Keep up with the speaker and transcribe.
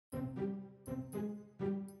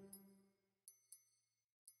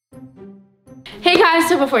Hey guys,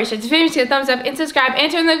 so before you start this video, just give a thumbs up and subscribe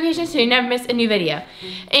and turn on notifications so you never miss a new video.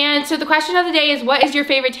 And so the question of the day is, what is your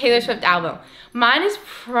favorite Taylor Swift album? Mine is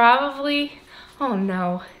probably, oh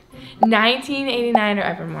no, 1989 or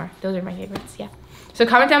Evermore. Those are my favorites, yeah. So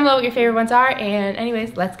comment down below what your favorite ones are, and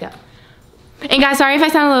anyways, let's go. And guys, sorry if I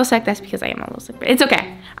sound a little sick, that's because I am a little sick, but it's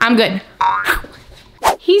okay. I'm good.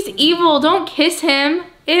 He's evil, don't kiss him.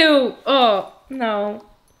 Ew, oh, no.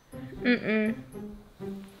 Mm-mm.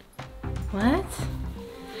 What?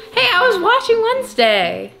 Hey, I was watching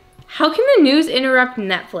Wednesday. How can the news interrupt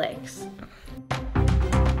Netflix?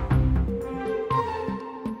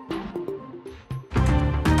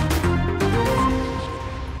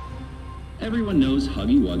 Everyone knows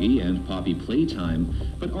Huggy, Wuggy, and Poppy Playtime,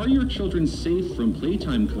 but are your children safe from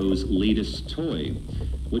Playtime Co.'s latest toy?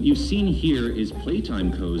 What you've seen here is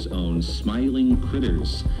Playtime Co.'s own Smiling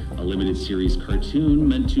Critters, a limited series cartoon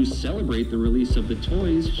meant to celebrate the release of the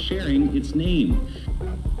toys sharing its name.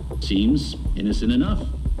 Seems innocent enough.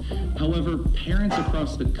 However, parents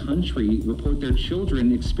across the country report their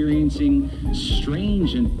children experiencing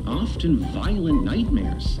strange and often violent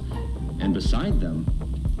nightmares. And beside them,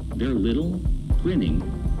 their little, grinning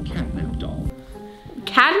Catnap doll.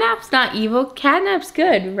 Catnap's not evil. Catnap's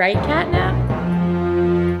good, right, Catnap?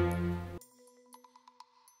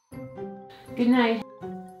 Good night.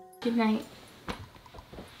 Good night.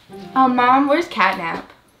 Mom, where's Catnap?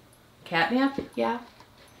 Catnap? Yeah.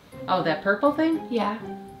 Oh, that purple thing? Yeah.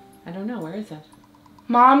 I don't know, where is it?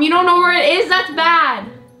 Mom, you don't know where it is? That's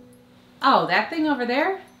bad. Oh, that thing over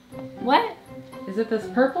there? What? Is it this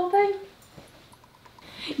purple thing?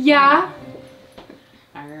 Yeah.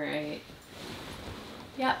 Alright.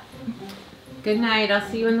 Yep. Good night, I'll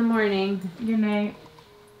see you in the morning. Good night.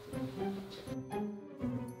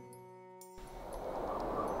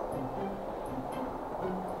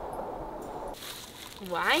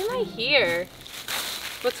 Why am I here?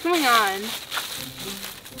 What's going on?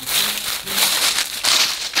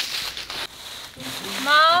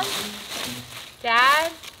 Mom?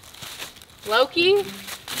 Dad? Loki?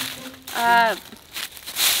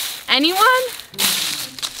 Anyone?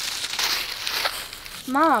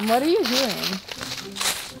 Mom, what are you doing?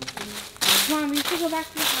 Come on, we should go back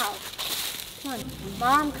to the house. Come on.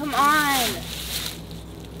 Mom, come on.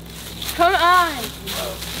 Come on.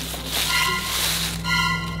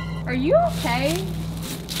 Are you okay?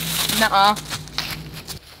 Nuh-uh.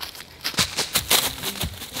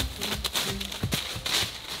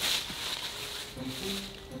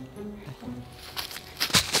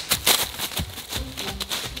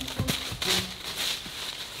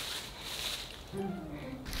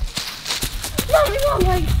 Mommy, Mom,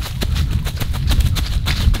 like...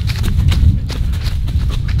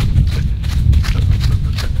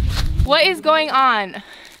 What is going on?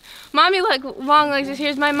 Mommy, look, long legs is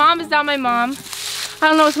here. My mom is not my mom. I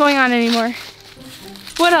don't know what's going on anymore.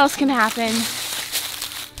 What else can happen?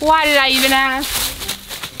 Why did I even ask?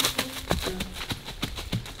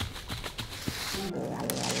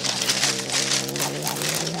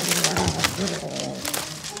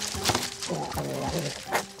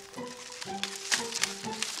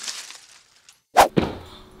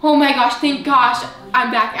 Oh my gosh, thank gosh,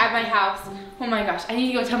 I'm back at my house. Oh my gosh, I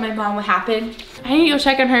need to go tell my mom what happened. I need to go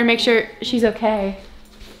check on her and make sure she's okay.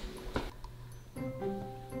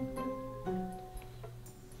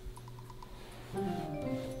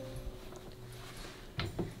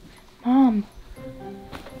 Mom.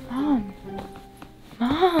 Mom.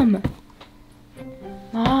 Mom.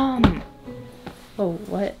 Mom. Oh,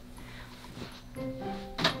 what?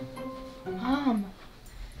 Mom.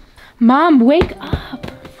 Mom, wake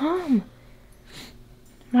up. Mom.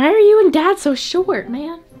 Why are you and Dad so short,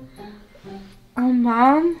 man? Oh,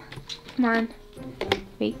 Mom. Come on.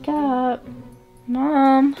 Wake up.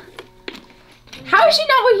 Mom. How is she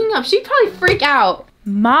not waking up? She'd probably freak out.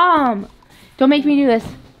 Mom. Don't make me do this.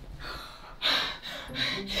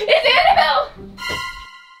 It's Annabelle!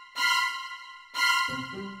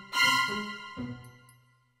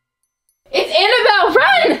 It's Annabelle!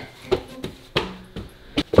 Run!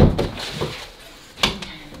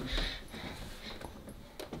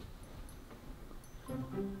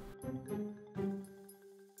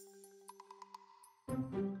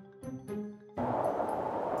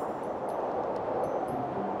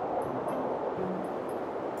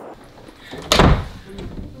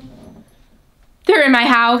 They're in my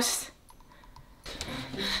house.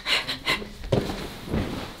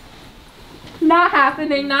 Not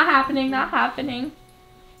happening, not happening, not happening.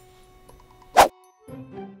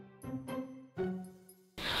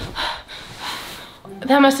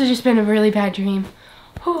 That must have just been a really bad dream.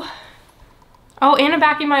 Whew. Oh, and I'm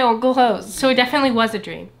back in my old clothes, so it definitely was a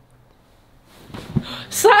dream.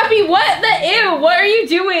 Slappy, what the ew? What are you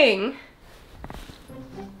doing?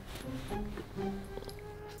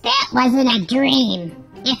 That wasn't a dream.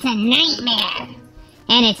 It's a nightmare.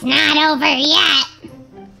 And it's not over yet.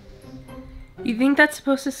 You think that's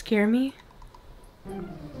supposed to scare me?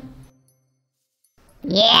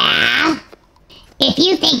 Yeah. If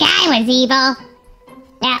you think I was evil,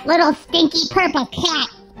 that little stinky purple cat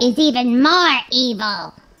is even more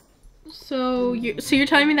evil. So you're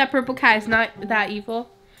telling me that purple cat is not that evil?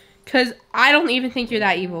 Cause I don't even think you're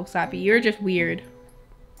that evil, Slappy. You're just weird.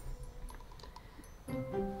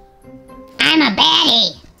 I'm a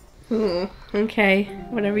baddie. Okay,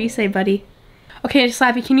 whatever you say, buddy. Okay,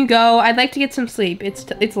 Slappy, can you go? I'd like to get some sleep.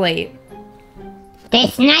 It's late.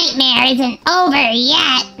 This nightmare isn't over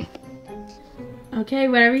yet. Okay,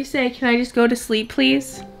 whatever you say. Can I just go to sleep,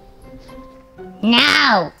 please?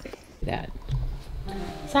 No. Dad.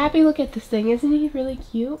 Slappy, look at this thing. Isn't he really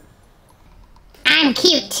cute? I'm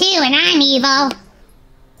cute too, and I'm evil.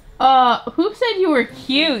 Who said you were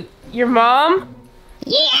cute? Your mom?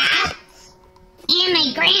 Yeah. And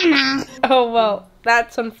my grandma. Oh, well,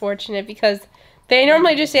 that's unfortunate because they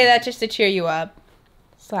normally just say that just to cheer you up.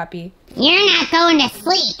 Slappy. You're not going to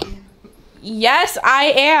sleep. Yes,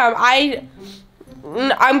 I am.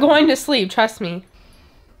 I'm going to sleep, trust me.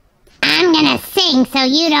 I'm gonna sing so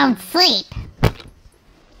you don't sleep.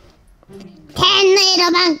 10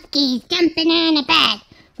 little monkeys jumping on a bed.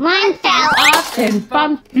 One fell off and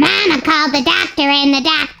bumped. Mama called the doctor and the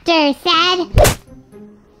doctor said,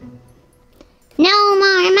 no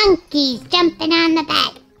more monkeys jumping on the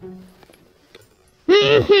bed.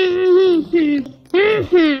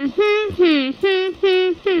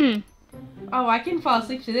 Oh, I can fall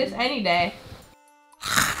asleep to this any day.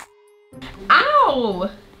 Ow!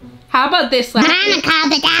 How about this, Slappy? Mama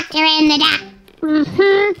called the doctor and the doctor.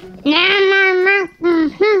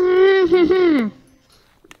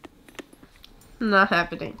 Not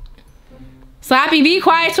happening. Slappy, be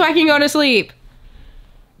quiet so I can go to sleep.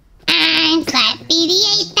 I'm Slappy the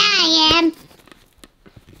 8th, I am.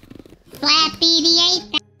 Slappy the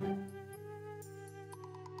 8th.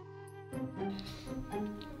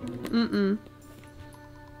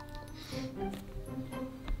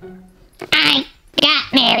 I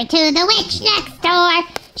got married to the witch next door.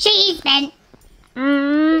 She's been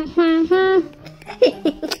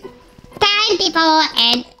time before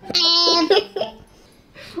and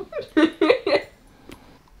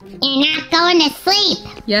you're not going to sleep.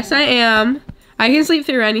 Yes, I am. I can sleep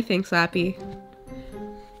through anything, Slappy.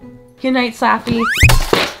 Good night, Slappy.